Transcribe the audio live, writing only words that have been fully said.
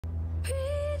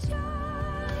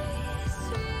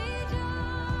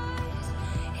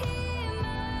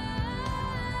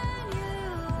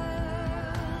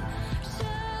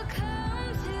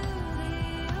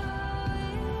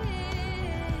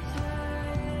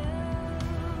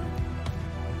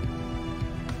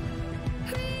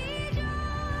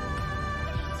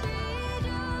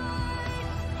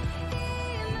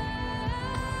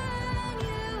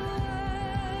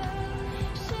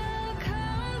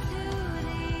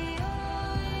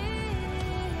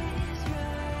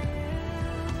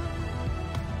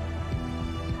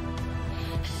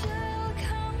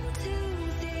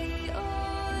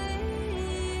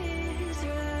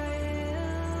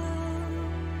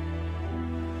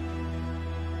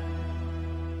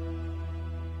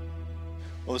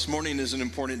Well, this morning is an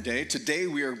important day. Today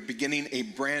we are beginning a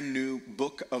brand new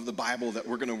book of the Bible that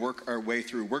we're going to work our way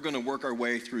through. We're going to work our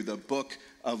way through the book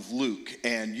of Luke.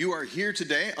 And you are here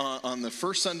today on the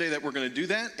first Sunday that we're going to do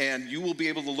that, and you will be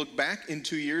able to look back in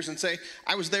 2 years and say,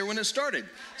 I was there when it started.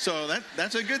 So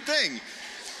that's a good thing.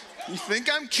 You think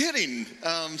I'm kidding.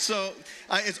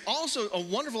 It's also a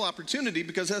wonderful opportunity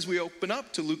because as we open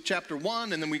up to Luke chapter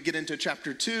 1 and then we get into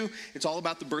chapter 2, it's all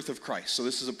about the birth of Christ. So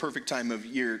this is a perfect time of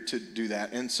year to do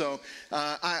that. And so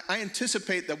I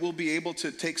anticipate that we'll be able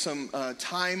to take some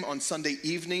time on Sunday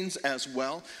evenings as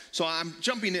well. So I'm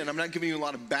jumping in. I'm not giving you a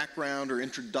lot of background or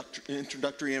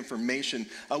introductory information.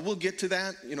 We'll get to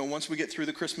that, once we get through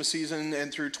the Christmas season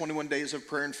and through 21 days of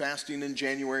prayer and fasting in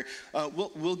January.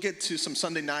 We'll get to some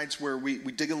Sunday nights where we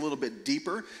dig a little bit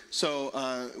deeper. So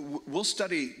we'll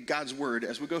study God's word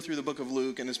as we go through the book of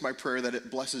Luke, and it's my prayer that it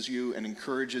blesses you and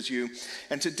encourages you.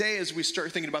 And today, as we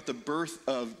start thinking about the birth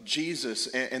of Jesus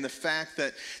and the fact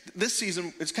that this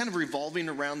season, it's kind of revolving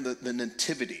around the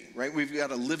nativity, right? We've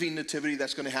got a living nativity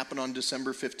that's going to happen on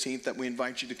December 15th that we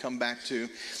invite you to come back to.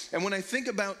 And when I think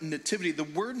about nativity, the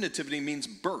word nativity means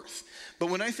birth. But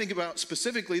when I think about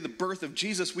specifically the birth of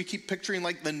Jesus, we keep picturing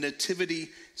like the nativity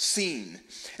scene.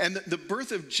 And the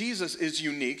birth of Jesus is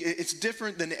unique. It's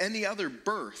different than any other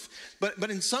birth. But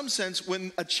in some sense,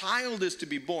 when a child is to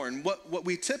be born, what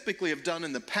we typically have done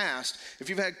in the past, if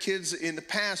you've had kids in the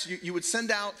past, you would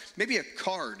send out maybe a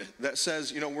card that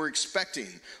says, we're expecting.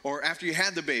 Or after you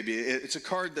had the baby, it's a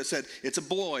card that said, it's a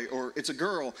boy or it's a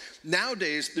girl.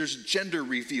 Nowadays, there's gender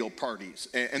reveal parties.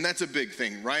 And that's a big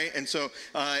thing, right? And so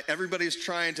everybody's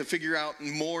trying to figure out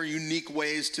more unique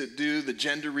ways to do the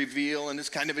gender reveal. And it's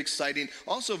kind of exciting.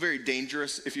 Also very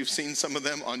dangerous if you've seen some of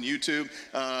them on YouTube.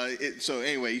 So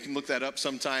anyway, you can look that up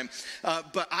sometime.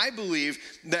 But I believe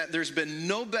that there's been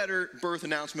no better birth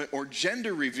announcement or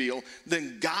gender reveal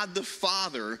than God the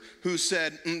Father, who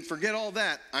said, forget all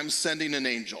that, I'm sending an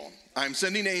angel. I'm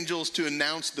sending angels to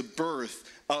announce the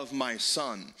birth of my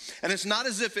son. And it's not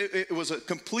as if it was a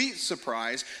complete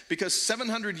surprise, because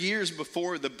 700 years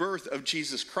before the birth of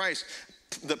Jesus Christ,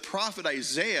 the prophet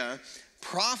Isaiah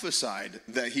prophesied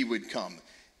that he would come.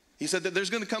 He said that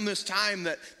there's going to come this time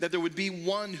that there would be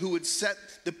one who would set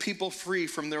the people free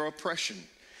from their oppression,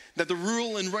 that the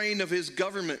rule and reign of his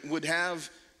government would have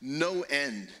no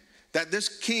end, that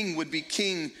this king would be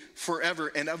king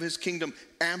forever, and of his kingdom,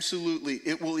 absolutely,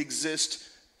 it will exist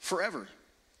forever.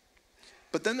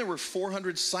 But then there were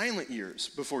 400 silent years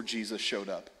before Jesus showed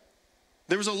up.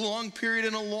 There was a long period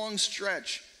and a long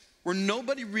stretch where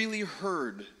nobody really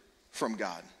heard from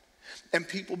God. And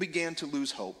people began to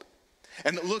lose hope.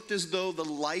 And it looked as though the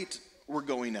light were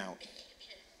going out.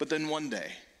 But then one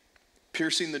day,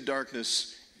 piercing the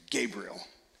darkness, Gabriel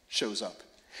shows up.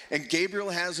 And Gabriel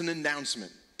has an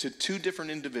announcement to two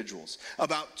different individuals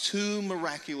about two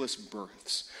miraculous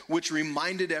births, which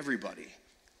reminded everybody,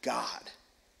 God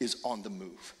is on the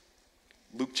move.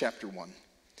 Luke chapter 1.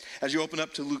 As you open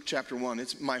up to Luke chapter 1,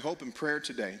 it's my hope and prayer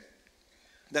today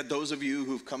that those of you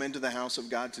who've come into the house of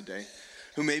God today,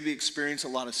 who maybe experience a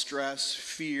lot of stress,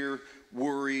 fear,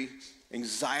 worry,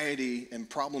 anxiety, and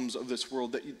problems of this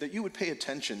world, that you would pay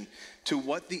attention to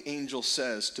what the angel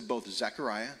says to both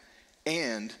Zechariah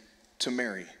and to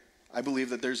Mary. I believe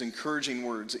that there's encouraging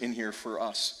words in here for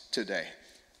us today.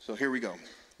 So here we go.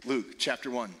 Luke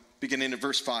chapter 1, beginning at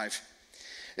verse 5.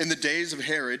 In the days of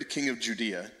Herod, king of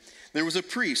Judea, there was a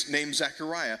priest named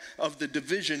Zechariah of the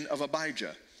division of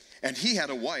Abijah. And he had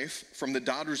a wife from the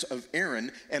daughters of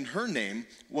Aaron, and her name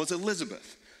was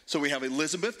Elizabeth. So we have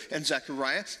Elizabeth and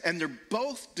Zechariah, and they're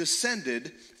both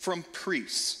descended from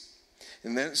priests.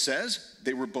 And then it says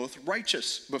they were both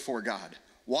righteous before God,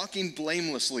 walking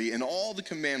blamelessly in all the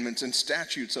commandments and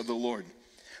statutes of the Lord.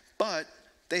 But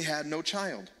they had no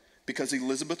child, because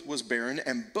Elizabeth was barren,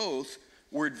 and both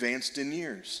were advanced in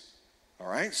years. All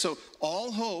right, so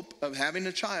all hope of having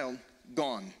a child,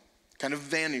 gone, kind of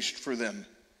vanished for them.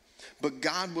 But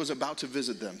God was about to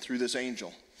visit them through this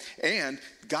angel. And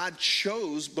God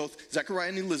chose both Zechariah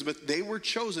and Elizabeth. They were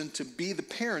chosen to be the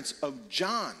parents of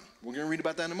John. We're going to read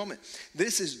about that in a moment.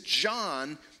 This is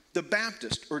John the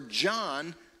Baptist, or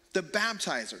John the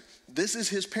Baptizer. This is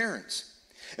his parents.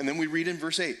 And then we read in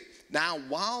verse 8. Now,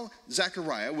 while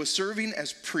Zechariah was serving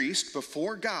as priest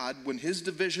before God when his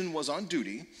division was on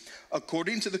duty,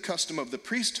 according to the custom of the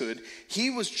priesthood, he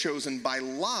was chosen by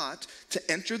lot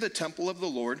to enter the temple of the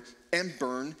Lord and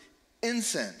burn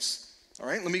incense. All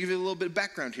right, let me give you a little bit of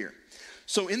background here.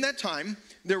 So in that time,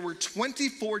 there were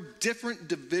 24 different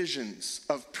divisions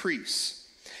of priests.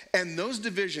 And those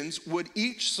divisions would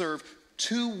each serve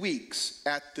 2 weeks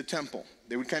at the temple.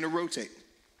 They would kind of rotate.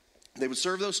 They would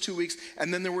serve those 2 weeks,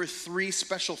 and then there were 3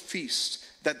 special feasts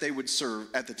that they would serve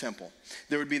at the temple.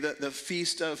 There would be the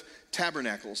Feast of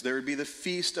Tabernacles. There would be the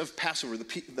Feast of Passover,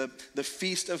 the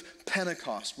Feast of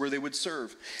Pentecost, where they would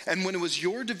serve. And when it was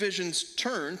your division's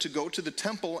turn to go to the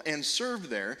temple and serve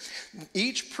there,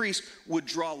 each priest would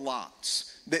draw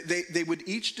lots. They would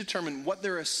each determine what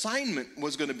their assignment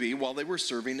was going to be while they were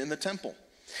serving in the temple.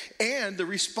 And the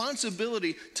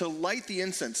responsibility to light the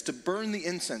incense, to burn the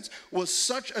incense, was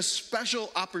such a special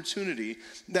opportunity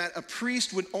that a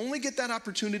priest would only get that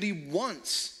opportunity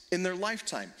once in their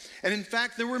lifetime. And in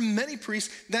fact, there were many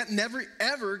priests that never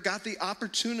ever got the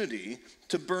opportunity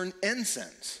to burn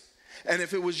incense. And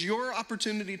if it was your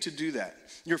opportunity to do that,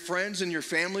 your friends and your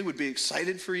family would be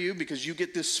excited for you because you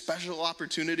get this special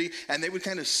opportunity, and they would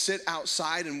kind of sit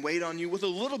outside and wait on you with a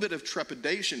little bit of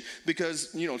trepidation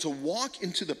because, to walk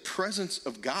into the presence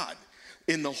of God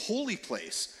in the holy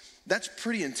place, that's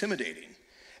pretty intimidating.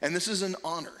 And this is an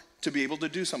honor to be able to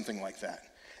do something like that.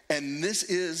 And this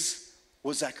is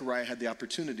what Zechariah had the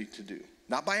opportunity to do.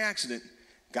 Not by accident.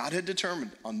 God had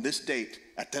determined on this date,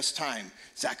 at this time,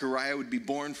 Zechariah would be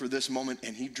born for this moment,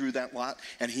 and he drew that lot,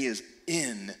 and he is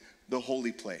in the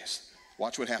holy place.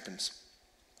 Watch what happens.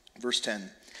 Verse 10,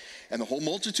 and the whole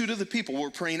multitude of the people were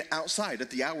praying outside at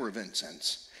the hour of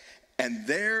incense, and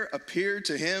there appeared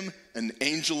to him an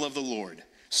angel of the Lord,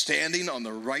 standing on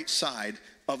the right side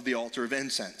of the altar of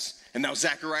incense. And now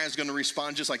Zechariah is going to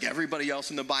respond just like everybody else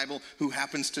in the Bible who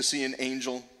happens to see an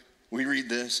angel. We read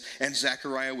this, and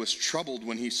Zechariah was troubled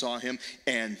when he saw him,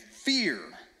 and fear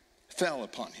fell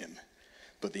upon him.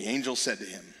 But the angel said to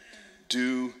him,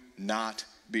 do not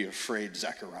be afraid,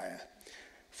 Zechariah,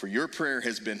 for your prayer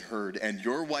has been heard, and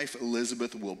your wife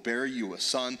Elizabeth will bear you a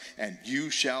son, and you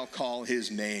shall call his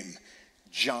name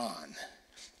John.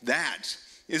 That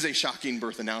is a shocking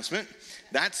birth announcement.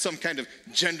 That's some kind of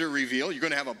gender reveal. You're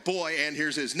going to have a boy, and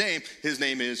here's his name. His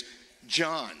name is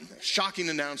John. Shocking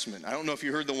announcement. I don't know if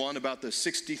you heard the one about the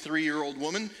 63-year-old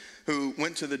woman who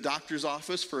went to the doctor's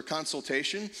office for a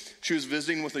consultation. She was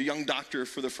visiting with a young doctor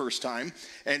for the first time,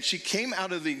 and she came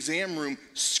out of the exam room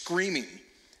screaming.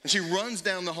 And she runs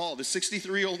down the hall. The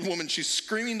 63-year-old woman, she's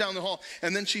screaming down the hall,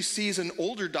 and then she sees an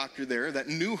older doctor there that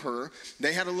knew her.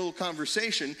 They had a little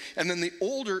conversation, and then the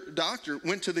older doctor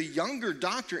went to the younger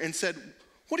doctor and said,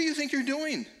 what do you think you're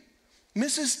doing?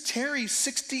 Mrs. Terry,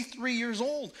 63 years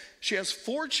old. She has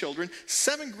 4 children,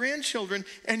 7 grandchildren,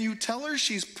 and you tell her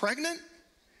she's pregnant?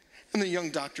 And the young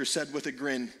doctor said with a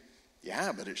grin,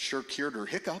 yeah, but it sure cured her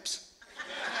hiccups.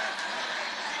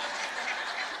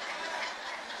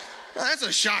 That's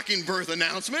a shocking birth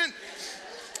announcement.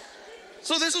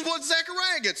 So this is what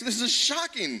Zechariah gets. This is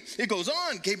shocking. It goes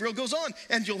on. Gabriel goes on.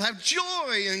 And you'll have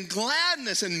joy and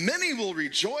gladness, and many will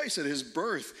rejoice at his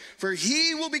birth. For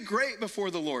he will be great before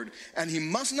the Lord, and he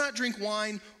must not drink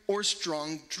wine or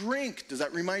strong drink. Does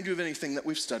that remind you of anything that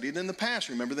we've studied in the past?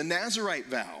 Remember the Nazirite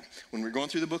vow when we're going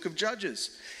through the book of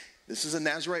Judges. This is a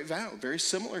Nazirite vow, very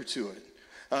similar to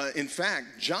it. In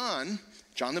fact, John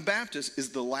the Baptist is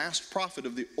the last prophet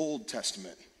of the Old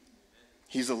Testament.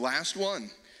 He's the last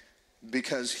one,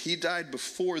 because he died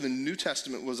before the New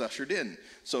Testament was ushered in.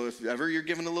 So if ever you're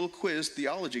given a little quiz,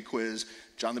 theology quiz,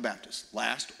 John the Baptist,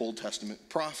 last Old Testament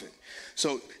prophet.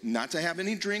 So not to have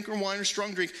any drink or wine or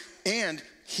strong drink, and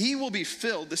he will be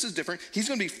filled, this is different, he's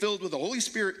going to be filled with the Holy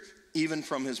Spirit even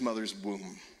from his mother's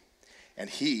womb. And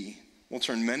he will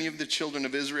turn many of the children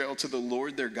of Israel to the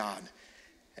Lord their God,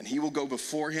 and he will go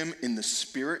before him in the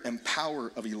spirit and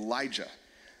power of Elijah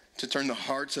to turn the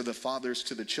hearts of the fathers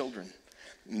to the children,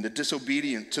 and the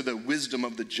disobedient to the wisdom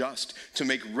of the just, to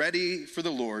make ready for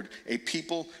the Lord a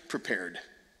people prepared.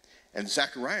 And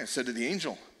Zechariah said to the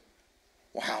angel,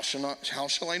 well, how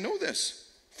shall I know this?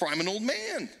 For I'm an old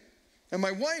man, and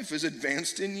my wife is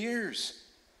advanced in years.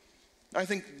 I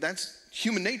think that's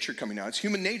human nature coming out. It's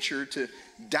human nature to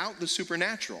doubt the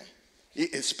supernatural,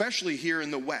 especially here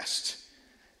in the West.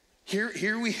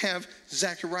 Here we have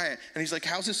Zechariah, and he's like,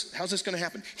 how's this going to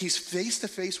happen? He's face to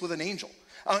face with an angel.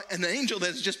 An angel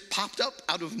that's just popped up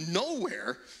out of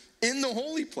nowhere in the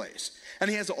holy place. And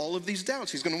he has all of these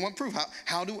doubts. He's going to want proof.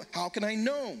 How can I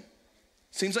know?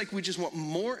 Seems like we just want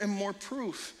more and more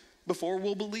proof before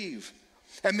we'll believe.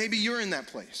 And maybe you're in that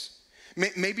place.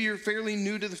 Maybe you're fairly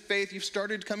new to the faith. You've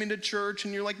started coming to church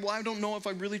and you're like, well, I don't know if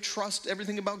I really trust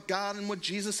everything about God and what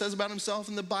Jesus says about himself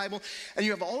in the Bible. And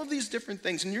you have all of these different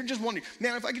things and you're just wondering,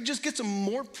 man, if I could just get some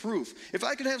more proof, if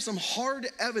I could have some hard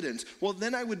evidence, well,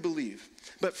 then I would believe.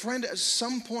 But friend, at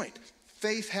some point,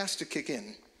 faith has to kick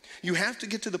in. You have to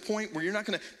get to the point where you're not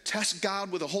going to test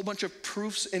God with a whole bunch of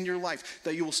proofs in your life,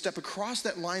 that you will step across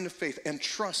that line of faith and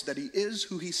trust that he is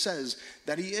who he says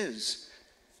that he is.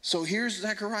 So here's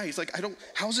Zechariah. He's like,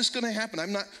 how's this going to happen?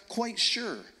 I'm not quite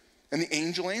sure. And the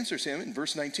angel answers him in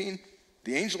verse 19.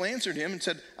 The angel answered him and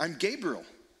said, I'm Gabriel.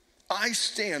 I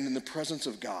stand in the presence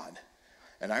of God,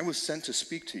 and I was sent to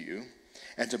speak to you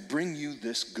and to bring you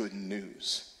this good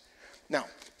news. Now,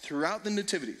 throughout the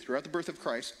nativity, throughout the birth of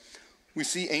Christ, we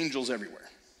see angels everywhere.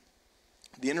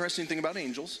 The interesting thing about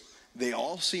angels, they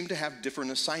all seem to have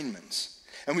different assignments.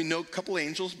 And we know a couple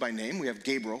angels by name. We have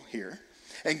Gabriel here.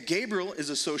 And Gabriel is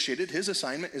associated, his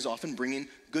assignment is often bringing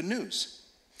good news.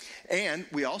 And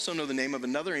we also know the name of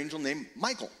another angel named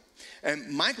Michael. And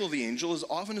Michael the angel is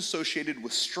often associated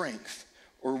with strength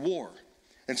or war.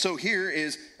 And so here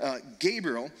is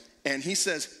Gabriel, and he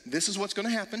says, this is what's going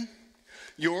to happen.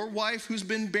 Your wife who's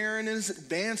been barren and is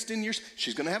advanced in years,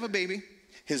 she's going to have a baby.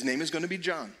 His name is going to be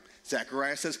John.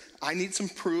 Zechariah says, I need some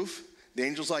proof. The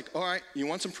angel's like, all right, you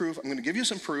want some proof? I'm going to give you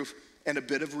some proof and a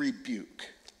bit of rebuke.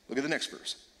 Look at the next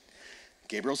verse.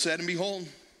 Gabriel said, and behold,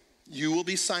 you will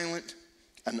be silent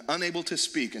and unable to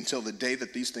speak until the day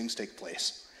that these things take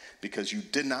place, because you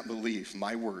did not believe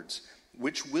my words,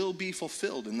 which will be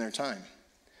fulfilled in their time.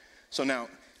 So now,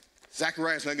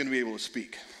 Zechariah is not going to be able to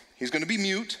speak. He's going to be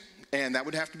mute, and that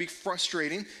would have to be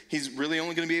frustrating. He's really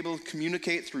only going to be able to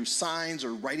communicate through signs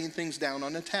or writing things down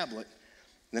on a tablet.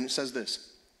 Then it says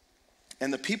this,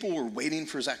 and the people were waiting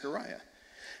for Zechariah,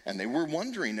 and they were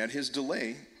wondering at his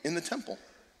delay in the temple.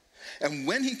 And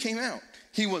when he came out,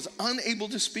 he was unable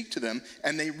to speak to them,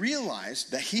 and they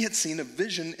realized that he had seen a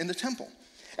vision in the temple.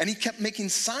 And he kept making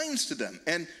signs to them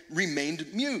and remained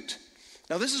mute.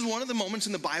 Now, this is one of the moments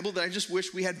in the Bible that I just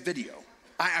wish we had video.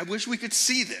 I wish we could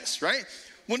see this, right?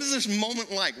 What is this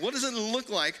moment like? What does it look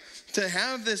like to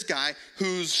have this guy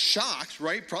who's shocked,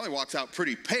 right? Probably walks out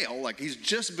pretty pale, like he's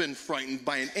just been frightened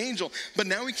by an angel, but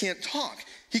now he can't talk.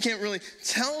 He can't really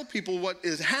tell people what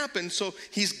has happened, so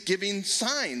he's giving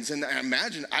signs. And I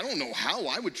imagine, I don't know how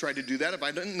I would try to do that if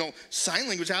I didn't know sign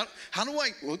language. How do I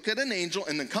look at an angel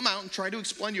and then come out and try to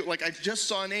explain to you? Like, I just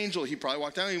saw an angel. He probably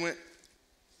walked out and he went.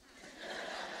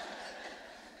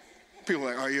 People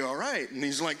are like, are you all right? And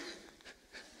he's like,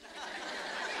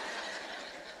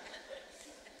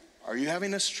 are you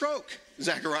having a stroke,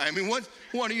 Zechariah? I mean, what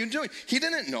are you doing? He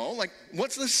didn't know. Like,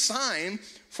 what's the sign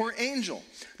for angel?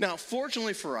 Now,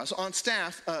 fortunately for us, on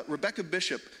staff, Rebecca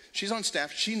Bishop, she's on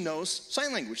staff. She knows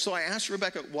sign language. So I asked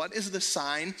Rebecca, what is the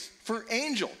sign for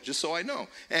angel? Just so I know.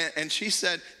 And she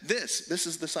said, this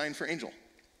is the sign for angel.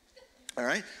 All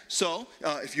right? So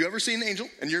if you ever see an angel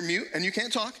and you're mute and you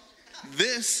can't talk,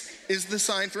 this is the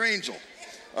sign for angel.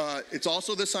 It's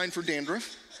also the sign for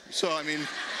dandruff. So, I mean,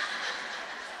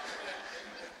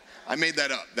 I made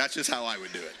that up. That's just how I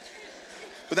would do it.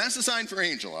 But that's the sign for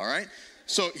angel, all right?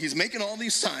 So he's making all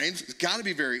these signs. It's got to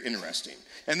be very interesting.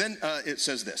 And then it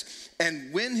says this,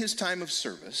 and when his time of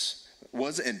service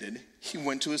was ended, he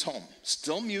went to his home.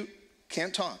 Still mute,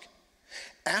 can't talk.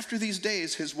 After these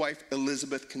days, his wife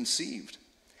Elizabeth conceived.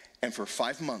 And for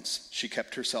 5 months, she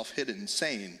kept herself hidden,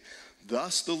 saying,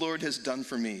 thus the Lord has done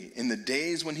for me in the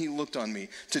days when he looked on me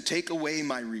to take away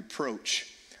my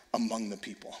reproach among the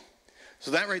people. So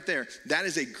that right there, that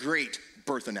is a great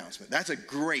birth announcement. That's a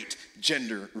great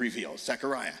gender reveal.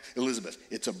 Zechariah, Elizabeth,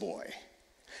 it's a boy.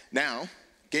 Now,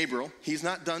 Gabriel, he's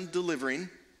not done delivering,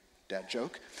 dad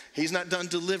joke, he's not done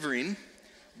delivering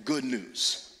good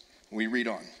news. We read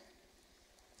on.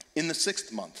 In the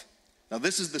 6th month, now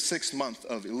this is the 6th month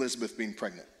of Elizabeth being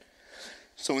pregnant.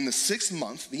 So in the 6th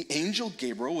month, the angel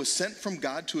Gabriel was sent from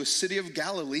God to a city of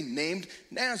Galilee named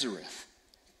Nazareth,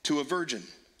 to a virgin,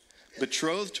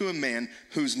 betrothed to a man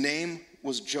whose name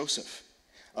was Joseph,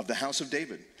 of the house of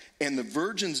David. And the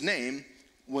virgin's name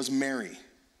was Mary.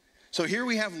 So here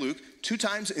we have Luke 2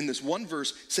 times in this one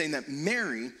verse saying that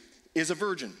Mary is a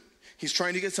virgin. He's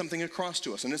trying to get something across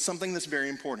to us, and it's something that's very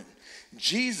important.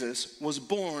 Jesus was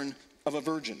born of a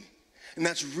virgin. And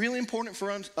that's really important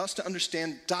for us to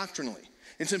understand doctrinally.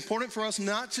 It's important for us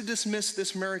not to dismiss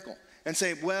this miracle and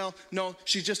say, well, no,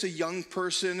 she's just a young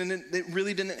person and it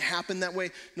really didn't happen that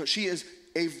way. No, she is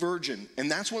a virgin. And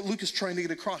that's what Luke is trying to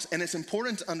get across. And it's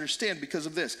important to understand because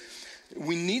of this.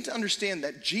 We need to understand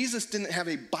that Jesus didn't have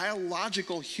a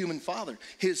biological human father.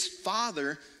 His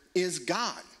father is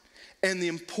God. And the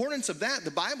importance of that,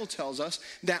 the Bible tells us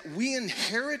that we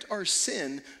inherit our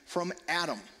sin from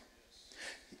Adam.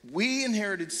 We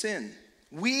inherited sin.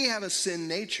 We have a sin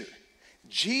nature.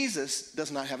 Jesus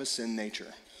does not have a sin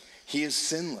nature. He is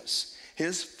sinless.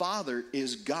 His father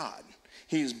is God.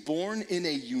 He is born in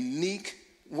a unique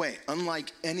way,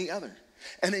 unlike any other.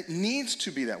 And it needs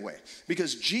to be that way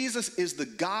because Jesus is the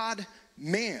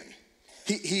God-man.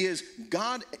 He is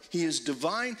God, he is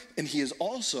divine, and he is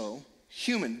also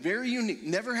human, very unique,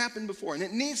 never happened before, and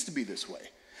it needs to be this way.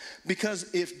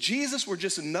 Because if Jesus were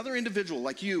just another individual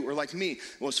like you or like me,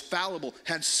 was fallible,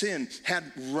 had sin, had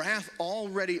wrath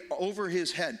already over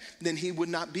his head, then he would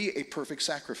not be a perfect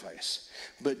sacrifice.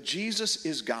 But Jesus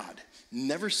is God,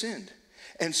 never sinned.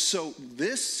 And so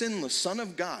this sinless Son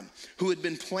of God, who had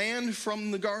been planned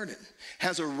from the garden,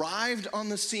 has arrived on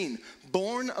the scene,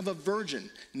 born of a virgin,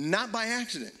 not by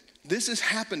accident. This has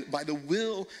happened by the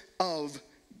will of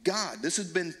God. This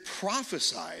has been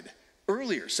prophesied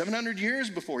earlier, 700 years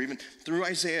before, even through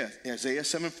Isaiah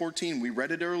 7:14. We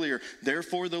read it earlier.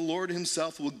 Therefore the Lord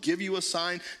himself will give you a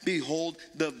sign. Behold,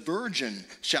 the virgin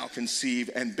shall conceive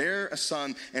and bear a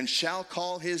son and shall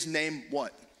call his name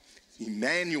what?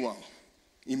 Emmanuel.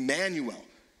 Emmanuel.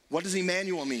 What does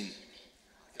Emmanuel mean?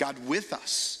 God with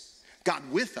us. God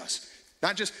with us.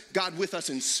 Not just God with us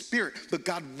in spirit, but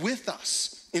God with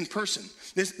us in person.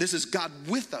 This is God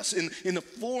with us in the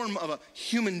form of a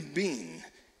human being.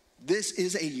 This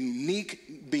is a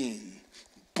unique being,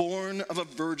 born of a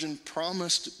virgin,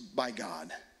 promised by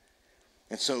God.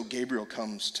 And so Gabriel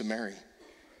comes to Mary.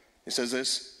 It says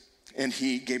this, and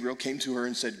Gabriel came to her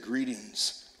and said,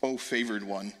 greetings, O favored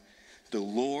one, the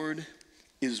Lord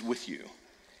is with you.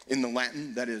 In the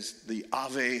Latin, that is the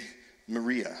Ave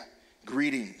Maria.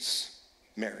 Greetings,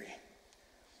 Mary.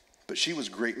 But she was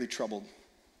greatly troubled.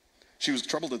 She was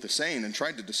troubled at the saying and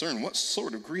tried to discern what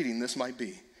sort of greeting this might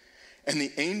be. And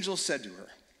the angel said to her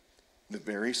the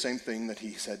very same thing that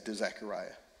he said to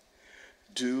Zechariah.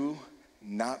 Do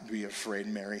not be afraid,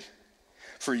 Mary,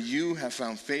 for you have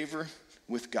found favor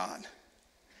with God.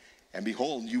 And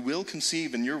behold, you will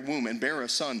conceive in your womb and bear a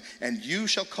son, and you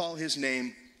shall call his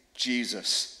name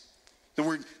Jesus.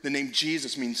 The name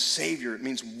Jesus means Savior. It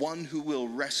means one who will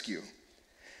rescue.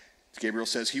 Gabriel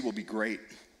says he will be great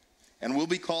and will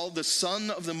be called the Son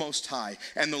of the Most High.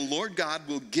 And the Lord God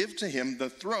will give to him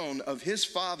the throne of his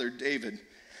father David.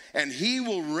 And he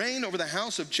will reign over the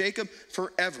house of Jacob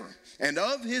forever. And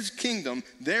of his kingdom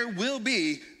there will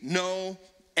be no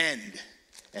end.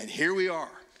 And here we are,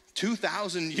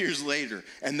 2,000 years later,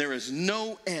 and there is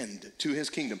no end to his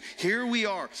kingdom. Here we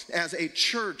are as a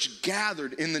church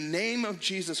gathered in the name of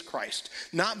Jesus Christ,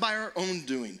 not by our own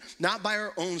doing, not by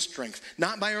our own strength,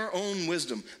 not by our own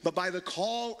wisdom, but by the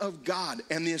call of God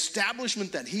and the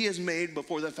establishment that he has made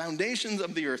before the foundations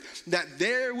of the earth, that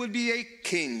there would be a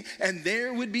king and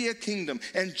there would be a kingdom.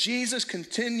 And Jesus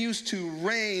continues to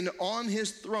reign on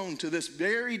his throne to this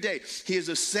very day. He has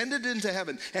ascended into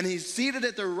heaven and he's seated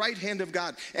at the right hand of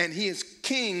God. And he is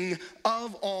king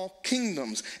of all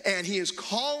kingdoms. And he is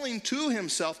calling to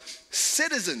himself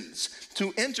citizens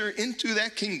to enter into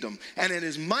that kingdom. And it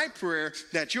is my prayer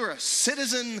that you're a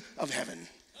citizen of heaven.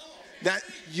 That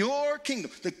your kingdom,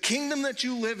 the kingdom that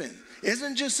you live in,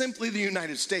 isn't just simply the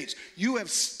United States. You have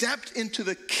stepped into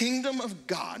the kingdom of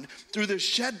God through the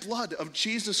shed blood of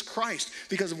Jesus Christ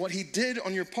because of what he did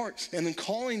on your part, and then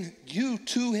calling you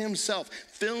to himself,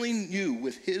 filling you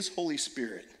with his Holy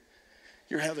Spirit.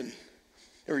 Your heaven,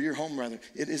 or your home rather,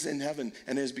 it is in heaven,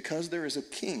 and it is because there is a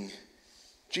king,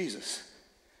 Jesus.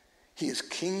 He is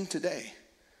king today.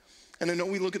 And I know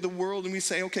we look at the world and we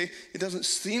say, okay, it doesn't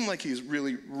seem like he's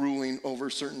really ruling over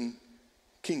certain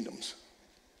kingdoms.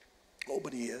 Oh,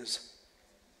 but he is.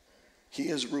 He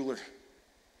is ruler.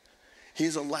 He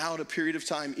has allowed a period of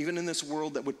time, even in this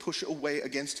world, that would push away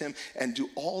against him and do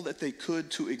all that they could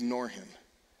to ignore him.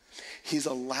 He's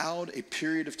allowed a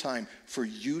period of time for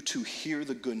you to hear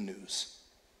the good news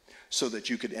so that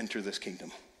you could enter this kingdom,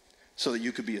 so that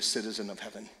you could be a citizen of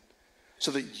heaven,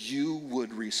 so that you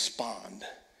would respond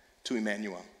to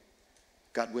Emmanuel,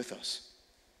 God with us,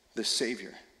 the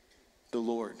Savior, the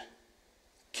Lord,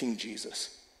 King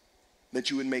Jesus, that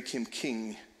you would make him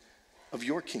king of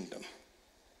your kingdom.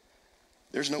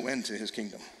 There's no end to his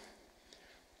kingdom.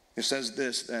 It says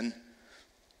this then,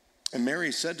 and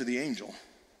Mary said to the angel,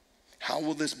 how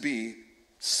will this be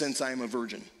since I am a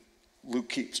virgin? Luke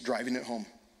keeps driving it home.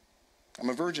 I'm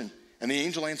a virgin. And the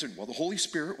angel answered, well, the Holy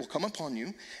Spirit will come upon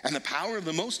you, and the power of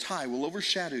the Most High will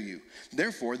overshadow you.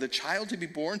 Therefore, the child to be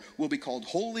born will be called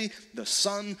Holy, the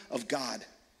Son of God.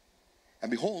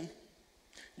 And behold,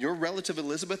 your relative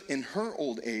Elizabeth in her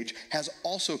old age has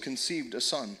also conceived a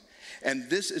son. And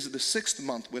this is the 6th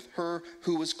month with her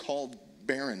who was called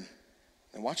barren.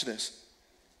 And watch this.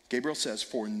 Gabriel says,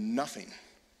 for nothing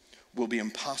will be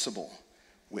impossible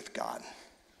with God.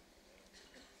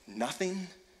 Nothing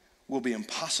will be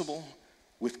impossible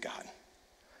with God.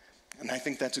 And I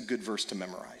think that's a good verse to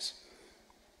memorize.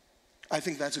 I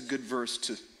think that's a good verse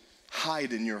to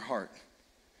hide in your heart.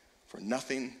 For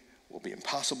nothing will be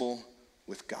impossible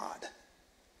with God.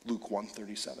 Luke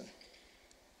 1:37.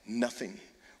 Nothing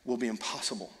will be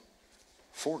impossible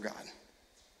for God.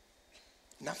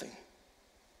 Nothing.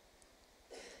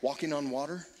 Walking on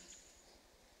water,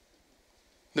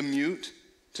 the mute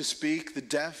to speak, the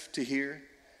deaf to hear,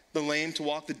 the lame to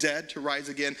walk, the dead to rise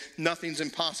again. Nothing's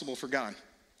impossible for God.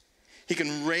 He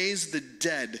can raise the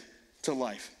dead to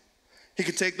life. He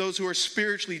can take those who are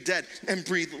spiritually dead and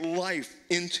breathe life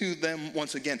into them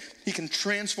once again. He can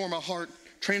transform a heart,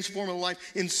 transform a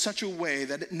life in such a way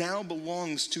that it now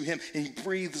belongs to him, and he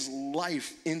breathes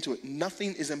life into it.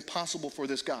 Nothing is impossible for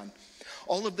this God.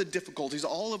 All of the difficulties,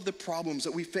 all of the problems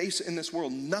that we face in this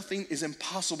world, nothing is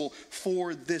impossible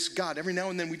for this God. Every now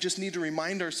and then we just need to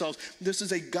remind ourselves, this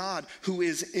is a God who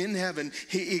is in heaven.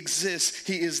 He exists.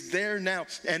 He is there now,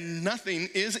 and nothing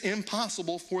is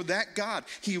impossible for that God.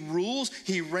 He rules.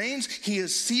 He reigns. He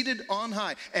is seated on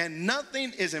high, and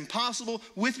nothing is impossible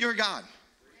with your God.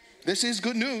 This is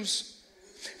good news.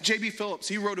 J.B. Phillips,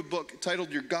 he wrote a book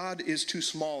titled Your God is Too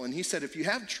Small, and he said if you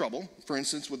have trouble, for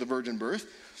instance, with the virgin birth,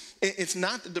 it's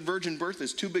not that the virgin birth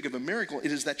is too big of a miracle.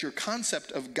 It is that your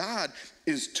concept of God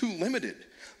is too limited.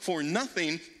 For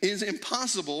nothing is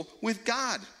impossible with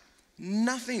God.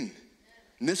 Nothing.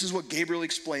 And this is what Gabriel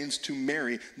explains to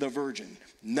Mary, the virgin.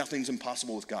 Nothing's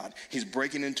impossible with God. He's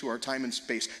breaking into our time and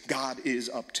space. God is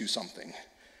up to something.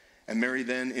 And Mary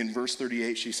then, in verse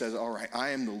 38, she says, all right, I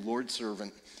am the Lord's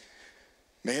servant.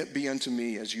 May it be unto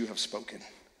me as you have spoken.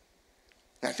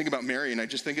 And I think about Mary, and I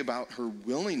just think about her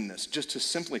willingness just to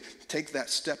simply take that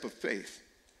step of faith.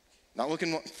 Not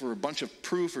looking for a bunch of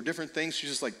proof or different things.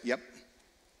 She's just like, yep,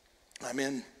 I'm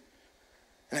in.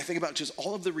 And I think about just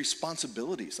all of the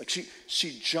responsibilities. Like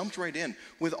she jumped right in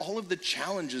with all of the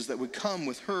challenges that would come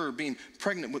with her being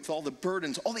pregnant, with all the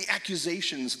burdens, all the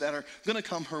accusations that are going to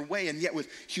come her way. And yet with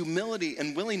humility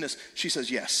and willingness, she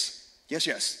says, yes, yes,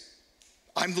 yes.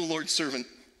 I'm the Lord's servant.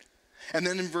 And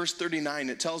then in verse 39,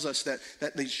 it tells us that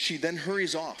she then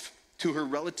hurries off to her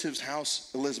relative's house,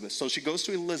 Elizabeth. So she goes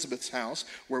to Elizabeth's house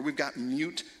where we've got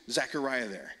mute Zechariah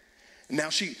there. And now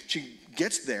she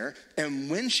gets there, and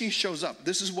when she shows up,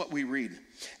 this is what we read.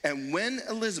 And when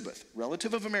Elizabeth,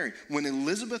 relative of Mary, when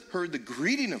Elizabeth heard the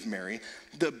greeting of Mary,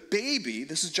 the baby,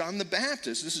 this is John the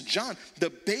Baptist, this is John,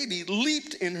 the baby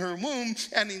leaped in her womb,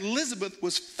 and Elizabeth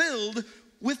was filled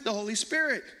with the Holy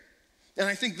Spirit. And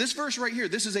I think this verse right here,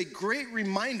 this is a great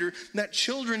reminder that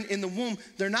children in the womb,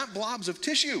 they're not blobs of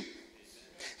tissue.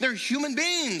 They're human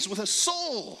beings with a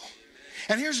soul.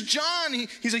 And here's John,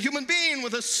 he's a human being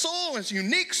with a soul. It's a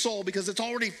unique soul because it's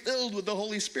already filled with the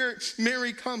Holy Spirit.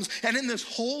 Mary comes, and in this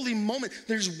holy moment,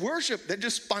 there's worship that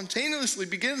just spontaneously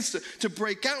begins to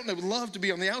break out. And I would love to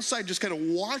be on the outside just kind of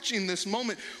watching this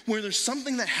moment where there's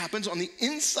something that happens on the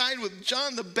inside with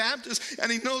John the Baptist,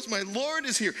 and he knows my Lord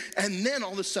is here. And then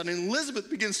all of a sudden,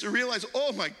 Elizabeth begins to realize,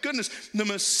 oh my goodness, the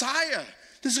Messiah.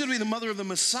 This is going to be the mother of the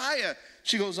Messiah.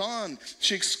 She goes on,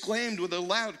 she exclaimed with a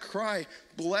loud cry,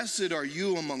 blessed are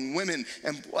you among women,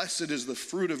 and blessed is the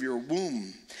fruit of your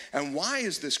womb. And why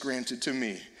is this granted to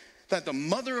me? That the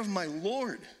mother of my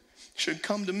Lord should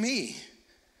come to me.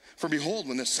 For behold,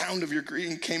 when the sound of your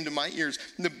greeting came to my ears,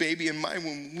 the baby in my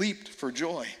womb leaped for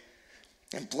joy.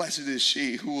 And blessed is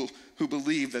she who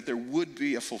believed that there would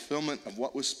be a fulfillment of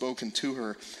what was spoken to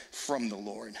her from the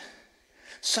Lord.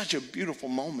 Such a beautiful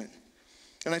moment.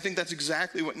 And I think that's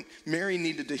exactly what Mary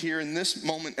needed to hear in this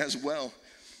moment as well.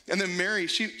 And then Mary,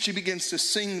 she begins to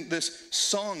sing this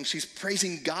song. She's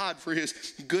praising God for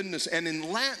his goodness. And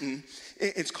in Latin,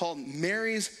 it's called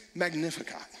Mary's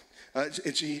Magnificat.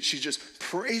 She's just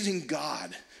praising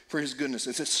God for his goodness.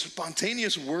 It's a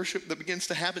spontaneous worship that begins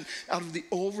to happen out of the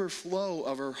overflow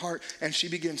of her heart. And she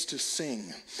begins to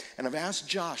sing. And I've asked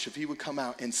Josh if he would come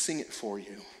out and sing it for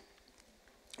you.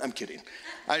 I'm kidding.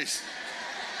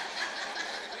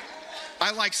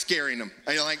 I like scaring him.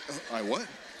 I what?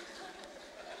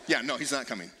 Yeah, no, he's not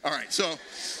coming. All right, so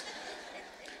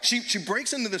she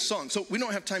breaks into this song. So we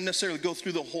don't have time necessarily to go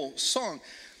through the whole song,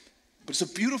 but it's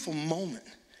a beautiful moment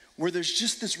where there's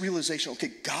just this realization,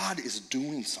 okay, God is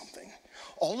doing something.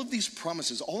 All of these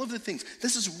promises, all of the things,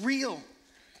 this is real.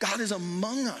 God is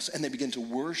among us, and they begin to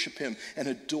worship him and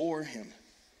adore him.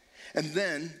 And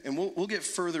then, and we'll get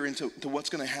further into what's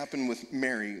going to happen with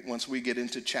Mary once we get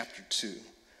into chapter 2.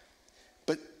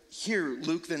 But here,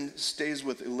 Luke then stays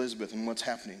with Elizabeth and what's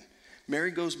happening.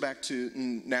 Mary goes back to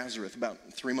Nazareth about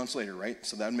 3 months later, right?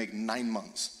 So that would make 9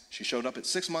 months. She showed up at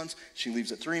 6 months. She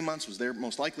leaves at 3 months, was there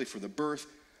most likely for the birth.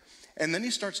 And then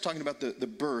he starts talking about the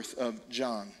birth of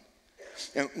John.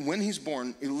 And when he's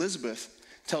born, Elizabeth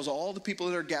tells all the people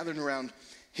that are gathered around,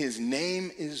 his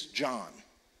name is John,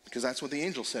 because that's what the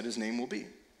angel said his name will be.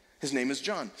 His name is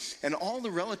John. And all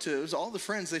the relatives, all the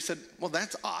friends, they said, well,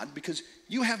 that's odd because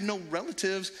you have no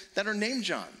relatives that are named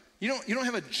John. You don't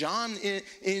have a John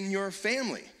in your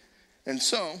family. And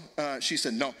so she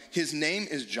said, no, his name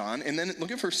is John. And then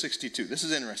look at verse 62. This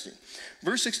is interesting.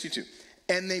 Verse 62.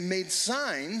 And they made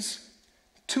signs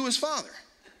to his father,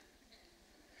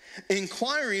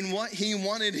 inquiring what he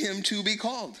wanted him to be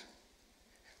called.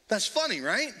 That's funny,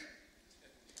 right?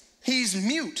 He's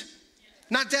mute,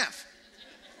 not deaf.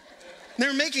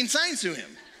 They're making signs to him.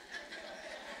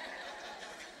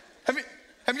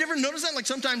 Have you ever noticed that? Like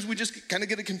sometimes we just kind of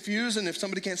get it confused, and if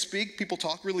somebody can't speak, people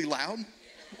talk really loud.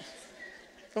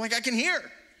 They're like, I can hear.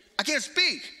 I can't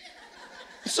speak.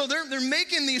 So they're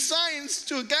making these signs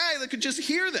to a guy that could just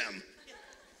hear them.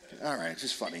 All right, it's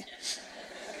just funny.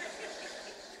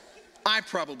 I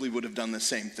probably would have done the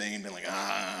same thing and been like,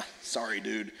 sorry,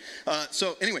 dude.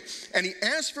 So anyway, and he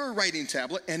asked for a writing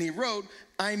tablet, and he wrote,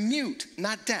 I'm mute,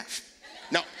 not deaf.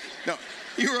 No,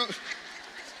 he wrote...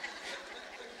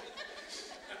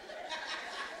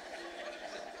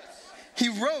 He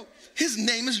wrote, his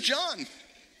name is John.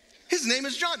 His name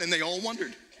is John. And they all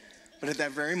wondered. But at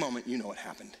that very moment, you know what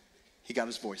happened. He got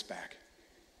his voice back.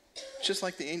 Just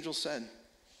like the angel said.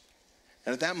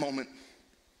 And at that moment,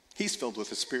 he's filled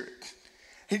with the Spirit.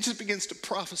 He just begins to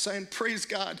prophesy and praise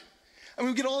God. And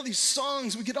we get all these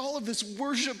songs. We get all of this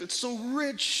worship. It's so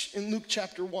rich in Luke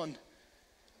chapter 1.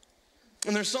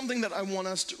 And there's something that I want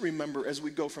us to remember as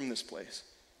we go from this place.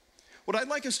 What I'd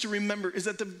like us to remember is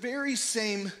that the very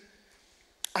same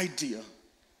idea,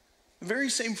 the very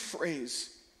same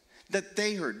phrase that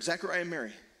they heard, Zechariah and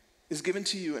Mary, is given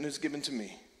to you and is given to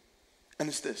me. And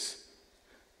it's this: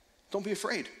 don't be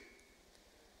afraid.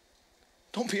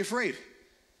 Don't be afraid.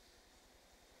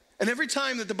 And every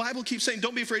time that the Bible keeps saying,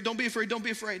 don't be afraid, don't be afraid, don't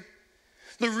be afraid,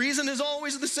 the reason is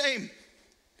always the same.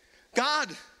 God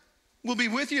will be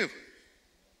with you.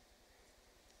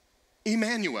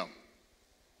 Emmanuel.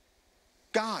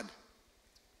 God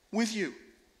with you.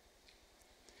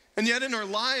 And yet in our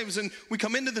lives, and we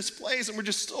come into this place and we're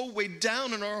just so weighed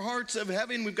down in our hearts of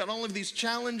heaven. We've got all of these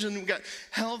challenges, and we've got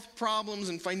health problems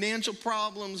and financial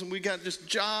problems, and we got just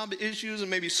job issues and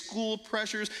maybe school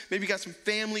pressures. Maybe you got some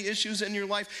family issues in your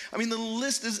life. I mean, the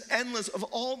list is endless of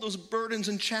all those burdens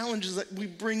and challenges that we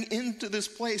bring into this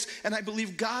place. And I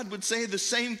believe God would say the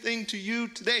same thing to you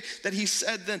today that he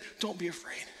said then. Don't be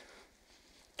afraid.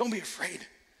 Don't be afraid.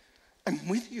 I'm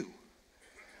with you.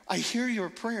 I hear your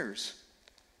prayers.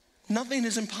 Nothing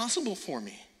is impossible for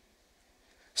me.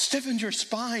 Stiffen your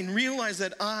spine. Realize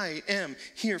that I am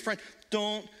here. Friend,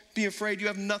 don't be afraid. You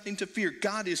have nothing to fear.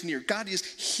 God is near. God is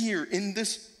here in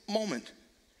this moment.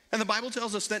 And the Bible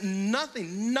tells us that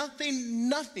nothing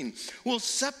will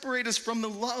separate us from the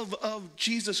love of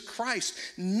Jesus Christ.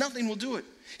 Nothing will do it.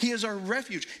 He is our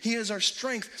refuge. He is our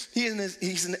strength.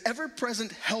 He's an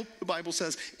ever-present help, the Bible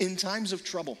says, in times of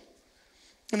trouble.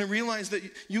 And I realize that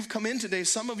you've come in today,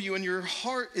 some of you, and your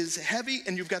heart is heavy,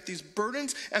 and you've got these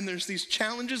burdens, and there's these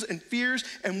challenges and fears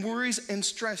and worries and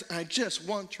stress. And I just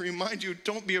want to remind you,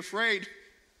 don't be afraid.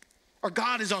 Our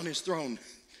God is on his throne,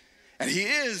 and he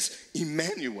is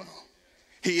Emmanuel.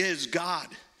 He is God,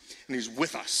 and he's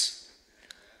with us.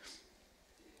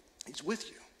 He's with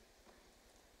you.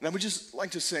 And I would just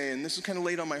like to say, and this is kind of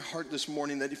laid on my heart this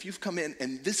morning, that if you've come in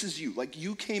and this is you, like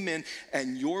you came in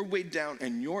and you're weighed down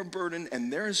and you're burdened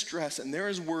and there is stress and there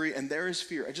is worry and there is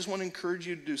fear, I just want to encourage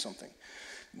you to do something.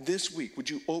 This week, would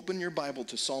you open your Bible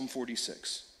to Psalm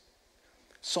 46?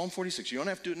 Psalm 46. You don't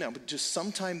have to do it now, but just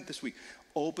sometime this week,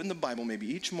 open the Bible maybe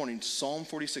each morning, Psalm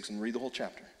 46, and read the whole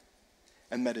chapter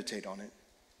and meditate on it.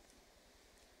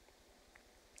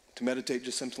 To meditate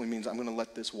just simply means I'm going to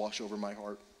let this wash over my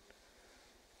heart.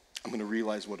 I'm going to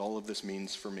realize what all of this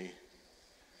means for me.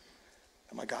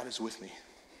 And my God is with me.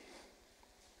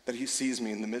 That he sees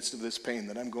me in the midst of this pain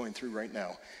that I'm going through right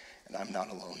now. And I'm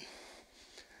not alone.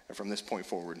 And from this point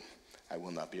forward, I will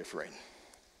not be afraid.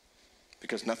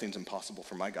 Because nothing's impossible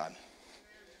for my God.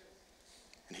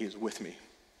 And he is with me.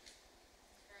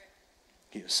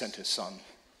 He has sent his son.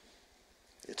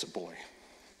 It's a boy.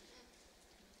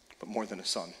 But more than a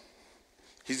son.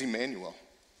 He's Emmanuel.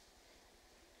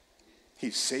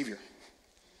 He's Savior,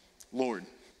 Lord,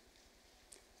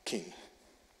 King.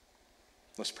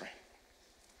 Let's pray.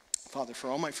 Father,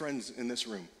 for all my friends in this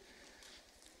room,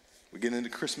 we get into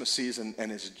Christmas season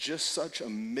and it's just such a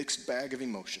mixed bag of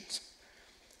emotions.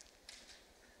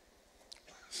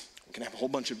 We can have a whole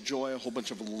bunch of joy, a whole bunch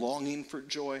of longing for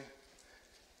joy,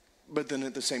 but then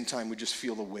at the same time we just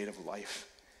feel the weight of life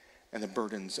and the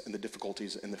burdens and the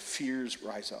difficulties and the fears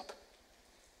rise up.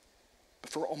 But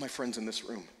for all my friends in this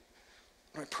room,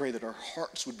 I pray that our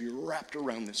hearts would be wrapped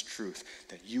around this truth,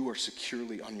 that you are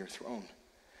securely on your throne,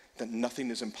 that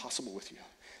nothing is impossible with you,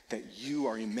 that you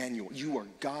are Emmanuel. You are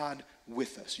God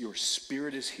with us. Your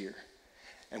Spirit is here,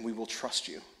 and we will trust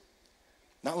you.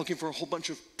 Not looking for a whole bunch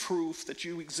of proof that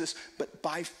you exist, but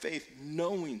by faith,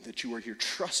 knowing that you are here,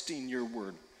 trusting your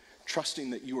word, trusting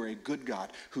that you are a good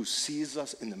God who sees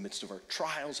us in the midst of our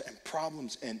trials and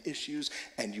problems and issues,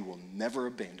 and you will never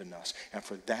abandon us. And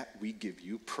for that, we give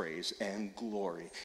you praise and glory